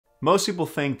Most people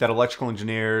think that electrical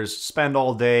engineers spend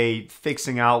all day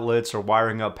fixing outlets or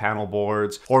wiring up panel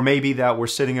boards, or maybe that we're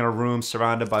sitting in a room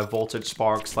surrounded by voltage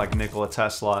sparks like Nikola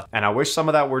Tesla. And I wish some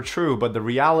of that were true, but the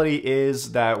reality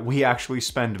is that we actually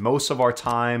spend most of our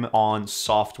time on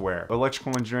software.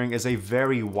 Electrical engineering is a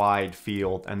very wide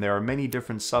field, and there are many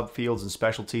different subfields and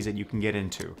specialties that you can get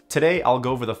into. Today, I'll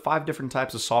go over the 5 different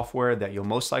types of software that you'll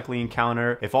most likely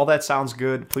encounter. If all that sounds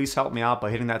good, please help me out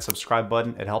by hitting that subscribe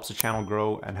button. It helps the channel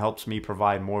grow and helps me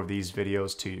provide more of these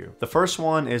videos to you. The first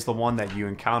one is the one that you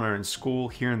encounter in school.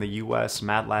 Here in the US,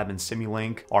 MATLAB and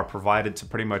Simulink are provided to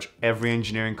pretty much every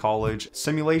engineering college.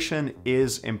 Simulation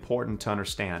is important to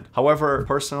understand. However,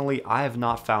 personally, I have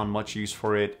not found much use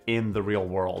for it in the real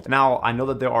world. Now, I know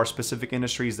that there are specific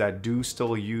industries that do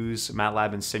still use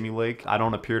MATLAB and Simulink. I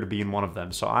don't appear to be in one of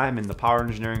them. So I am in the power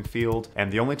engineering field,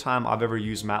 and the only time I've ever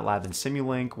used MATLAB and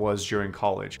Simulink was during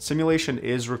college. Simulation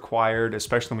is required,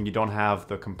 especially when you don't have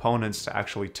the components to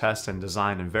actually test and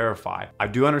design and verify. I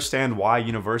do understand why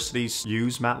universities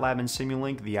use MATLAB and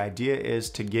Simulink. The idea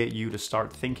is to get you to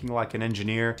start thinking like an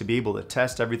engineer, to be able to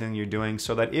test everything you're doing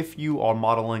so that if you are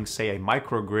modeling, say, a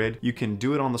microgrid, you can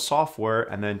do it on the software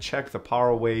and then check the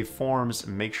power wave forms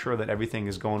and make sure that everything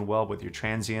is going well with your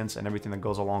transients and everything that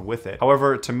goes along with it.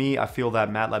 However, to me, I feel that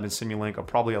MATLAB and Simulink are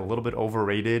probably a little bit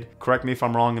overrated. Correct me if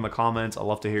I'm wrong in the comments. I'd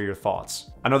love to hear your thoughts.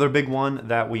 Another big one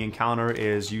that we encounter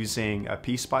is using a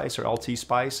PSpice or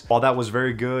LTSpice. While that was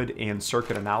very good in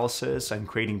circuit analysis and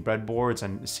creating breadboards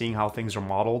and seeing how things are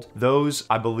modeled, those,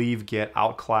 I believe, get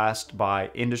outclassed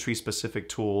by industry-specific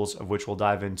tools, of which we'll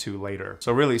dive into later.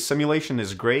 So really, simulation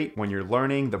is great when you're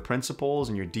learning the principles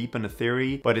and you're deep into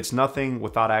theory, but it's nothing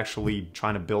without actually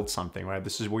trying to build something, right?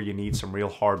 This is where you need some real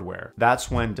hardware.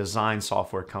 That's when design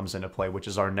software comes into play, which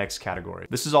is our next category.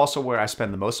 This is also where I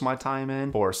spend the most of my time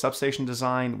in. For substation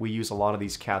design, we use a lot of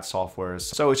these CAD softwares.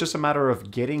 So it's just a matter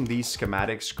of getting these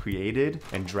schematics created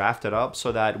and drafted up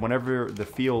so that whenever the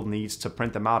field needs to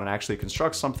print them out and actually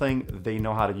construct something, they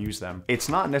know how to use them. It's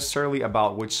not necessarily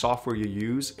about which software you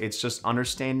use, it's just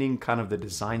understanding kind of the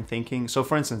design thinking. So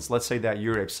for instance, let's say that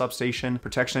you're a substation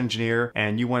protection engineer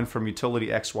and you went from utility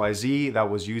XYZ that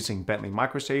was using Bentley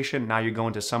MicroStation. Now you're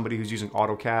going to somebody who's using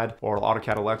AutoCAD or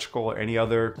AutoCAD Electrical or any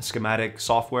other schematic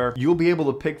software. You'll be able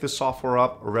to pick the software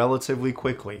up relatively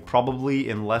quickly, probably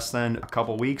in less than a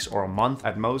couple weeks or a month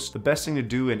at most. The best thing to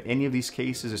do in any of these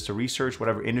cases is to research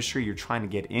whatever industry you're trying to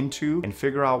get into and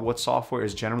figure out what software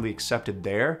is generally accepted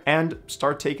there and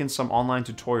start taking some online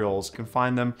tutorials. You can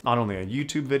find them not only on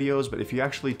YouTube videos, but if you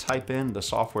actually type in the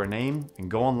software name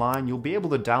and go online, you'll be able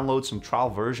to download some trial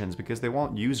versions because they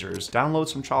want users. Download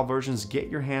some trial versions, get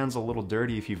your hands a little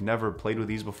dirty if you've never played with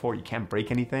these before. You can't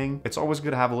break anything. It's always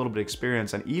good to have a little bit of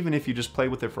experience, and even if you just play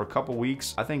with it for a couple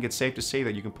weeks, I think it's safe to say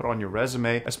that you can put on your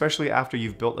resume, especially after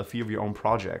you've built a few of your own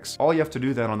projects. All you have to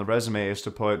do then on the resume is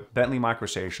to put Bentley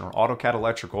MicroStation or AutoCAD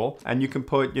Electrical, and you can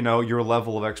put, you know, your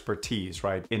level of expertise,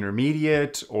 right?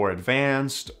 Intermediate or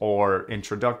advanced or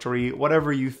introductory,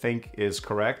 whatever you think is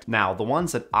correct. Now, the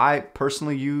ones that I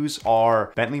personally use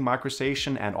are Bentley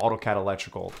MicroStation and AutoCAD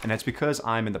Electrical, and it's because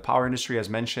I'm in the power industry as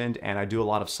mentioned, and I do a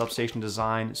lot of substation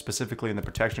design, specifically in the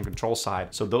protection control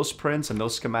side. So those prints and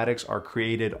those schematics are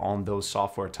created on those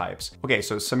software types. Okay,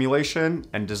 so simulation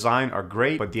and design are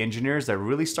great, but the engineers that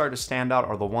really start to stand out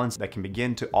are the ones that can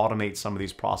begin to automate some of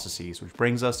these processes, which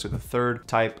brings us to the third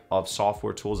type of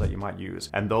software tools that you might use.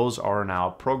 And those are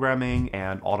now programming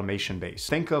and automation based.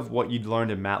 Think of what you'd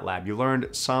learned in MATLAB. You learned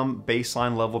some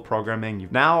baseline level programming.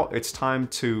 Now it's time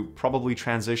to probably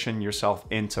transition yourself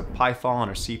into Python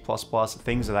or C++,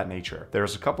 things of that nature.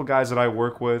 There's a couple guys that I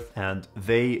work with and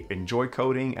they enjoy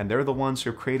coding, and they're the ones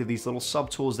who have created these little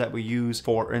subtools that we use,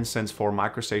 for instance, for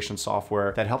MicroStation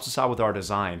software that helps us out with our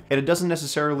design. And it doesn't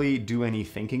necessarily do any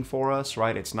thinking for us,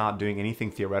 right? It's not doing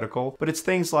anything theoretical, but it's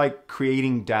things like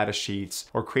creating data sheets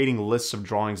or creating lists of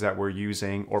drawings that we're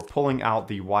using, or pulling out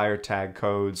the wire tag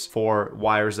codes for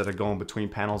wires that are going between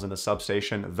panels in the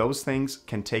substation. Those things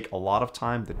can take a lot of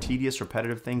time. The tedious,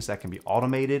 repetitive things that can be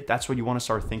automated, that's what you want to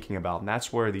start thinking about. And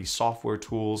that's where these software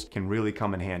tools can really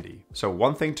come in handy. So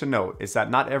one thing to note is that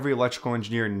not every electrical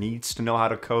engineer needs to know how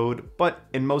to code, but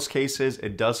in most cases,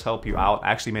 it does help you out.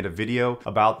 I actually made a video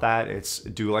about that. It's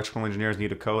do electrical engineers need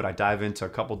to code? I dive into a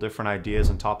couple different ideas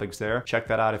and topics there. Check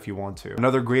that out if you want to.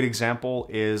 Another great example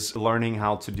is learning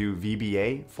how to do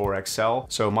VBA for Excel.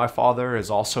 So my father is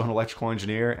also an electrical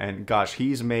engineer, and gosh,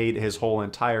 he's made his whole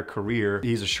entire career.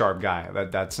 He's a sharp guy.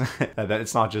 That's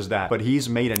it's not just that, but he's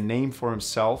made a name for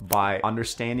himself by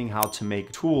understanding how to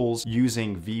make tools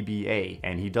using VBA,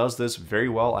 and he does this very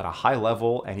well at a high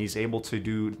level, and he's able to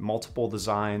do multiple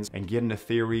designs and get into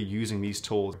theory using these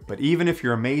tools. But even if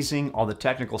you're amazing amazing on the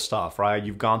technical stuff, right?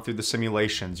 You've gone through the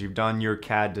simulations, you've done your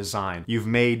CAD design, you've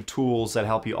made tools that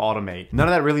help you automate. None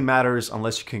of that really matters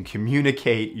unless you can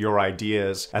communicate your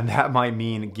ideas, and that might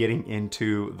mean getting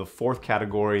into the fourth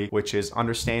category, which is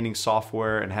understanding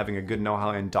software and having a good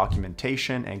know-how in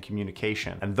documentation and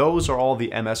communication. And those are all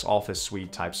the MS Office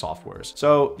suite type softwares.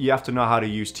 So you have to know how to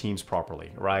use Teams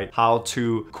properly, right? How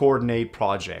to coordinate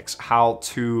projects, how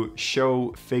to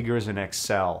show figures in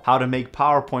Excel, how to make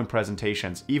PowerPoint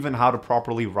presentations, even how to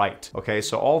properly write. Okay,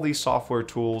 so all these software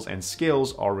tools and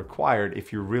skills are required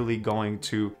if you're really going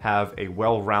to have a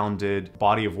well-rounded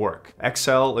body of work.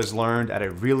 Excel is learned at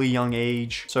a really young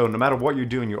age, so no matter what you're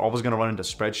doing, you're always going to run into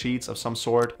spreadsheets of some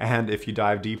sort. And if you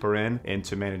dive deeper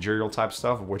into managerial type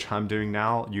stuff, which I'm doing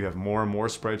now, you have more and more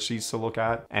spreadsheets to look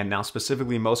at. And now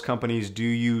specifically, most companies do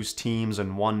use Teams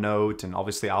and OneNote and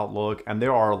obviously Outlook, and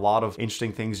there are a lot of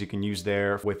interesting things you can use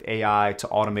there with AI to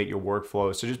automate your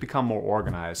workflows to just become more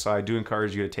organized. So I do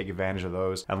encourage you to take advantage of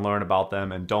those and learn about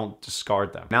them and don't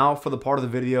discard them. Now for the part of the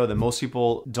video that most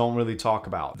people don't really talk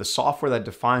about, the software that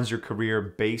defines your career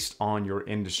based on your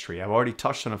industry. I've already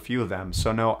touched on a few of them,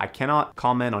 so no, I cannot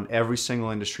comment on every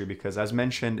single industry because, as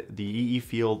mentioned, the EE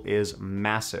field is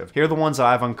massive. Here are the ones that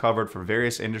I've uncovered for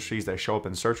various industries that show up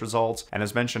in search results. And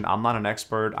as mentioned, I'm not an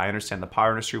expert. I understand the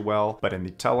power industry well, but in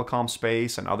the telecom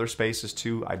space and other spaces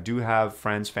too, I do have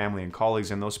friends, family, and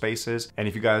colleagues in those spaces. And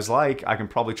if you guys like, I can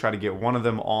probably try to get one of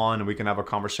them on and we can have a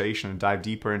conversation and dive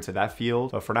deeper into that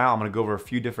field. But for now, I'm going to go over a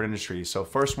few different industries. So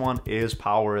first one is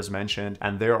power, as mentioned,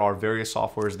 and there are various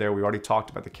softwares there. We already talked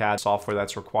about the CAD software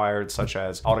that's required, such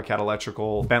as AutoCAD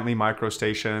Electrical, Bentley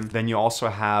MicroStation. Then you also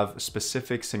have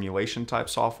specific simulation type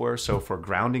software. So for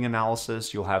grounding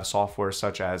analysis, you'll have software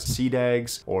such as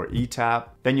CDEGS or ETAP.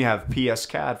 Then you have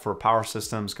PSCAD for power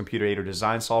systems, computer aided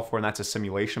design software, and that's a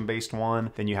simulation based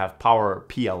one. Then you have Power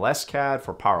PLS CAD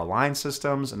for power line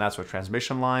systems, and that's for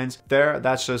transmission lines.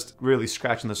 That's just really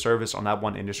scratching the surface on that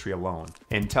one industry alone.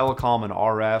 In telecom and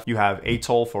RF, you have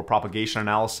ATOL for propagation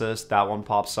analysis. That one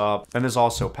pops up. Then there's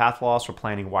also PathLoss for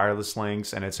planning wireless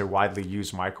links, and it's a widely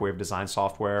used microwave design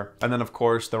software. And then of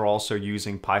course, they're also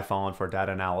using Python for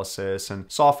data analysis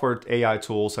and software AI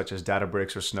tools such as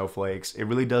Databricks or Snowflakes. It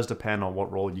really does depend on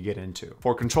what role you get into.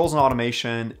 For controls and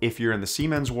automation, if you're in the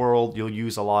Siemens world, you'll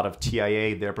use a lot of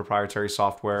TIA, their proprietary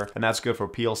software, and that's good for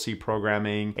PLC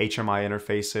programming, HMI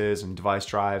interfaces, and device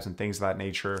drives and things of that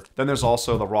nature. Then there's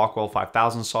also the Rockwell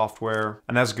 5000 software,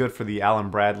 and that's good for the Allen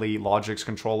Bradley Logix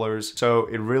controllers. So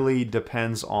it really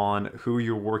depends on who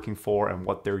you're working for and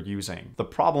what they're using. The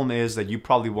problem is that you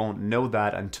probably won't know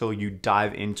that until you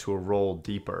dive into a role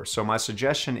deeper. So my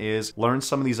suggestion is learn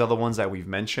some of these other ones that we've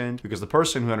mentioned, because the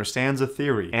person who understands the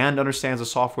theory and understands the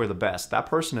software the best, that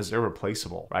person is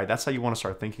irreplaceable, right? That's how you want to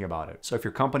start thinking about it. So if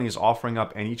your company is offering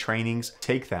up any trainings,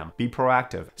 take them, be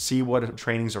proactive, see what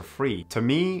trainings are free. To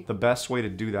me, the best way to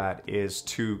do that is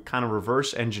to kind of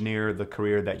reverse engineer the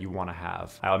career that you want to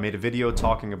have. I made a video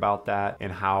talking about that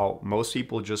and how most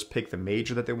people just pick the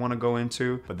major that they want to go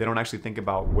into, but they don't actually think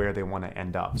about where they want to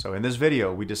end up. So in this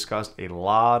video, we discussed a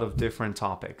lot of different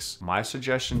topics. My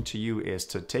suggestion to you is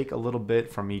to take a little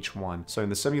bit from each one. So in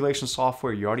the simulation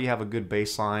software, you already have a good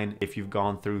baseline. If you've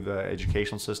gone through the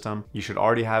educational system, you should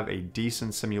already have a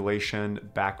decent simulation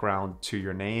background to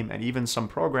your name, and even some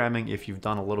programming if you've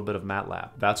done a little bit of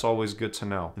MATLAB. That's always good to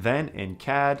know. Then in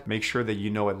CAD, make sure that you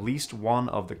know at least one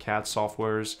of the CAD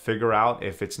softwares. Figure out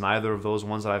if it's neither of those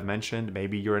ones that I've mentioned.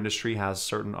 Maybe your industry has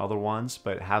certain other ones,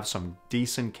 but have some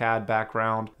decent CAD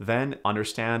background. Then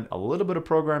understand a little bit of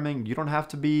programming. You don't have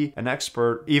to be an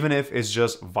expert, even if it's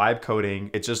just vibe coding.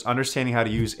 It's just understanding how to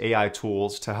use AI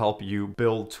tools to help you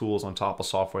build tools on top of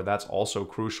software. That's also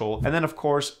crucial. And then of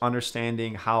course,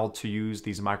 understanding how to use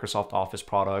these Microsoft Office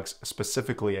products,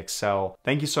 specifically Excel.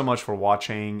 Thank you so much for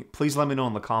watching. Please let me know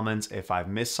in the comments if I've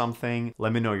missed something.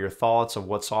 Let me know your thoughts of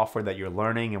what software that you're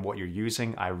learning and what you're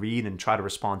using. I read and try to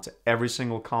respond to every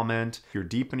single comment. If you're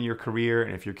deep into your career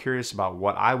and if you're curious about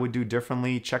what I would do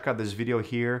differently, check out this video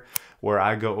here where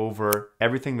I go over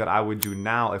everything that I would do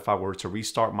now if I were to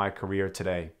restart my career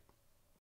today.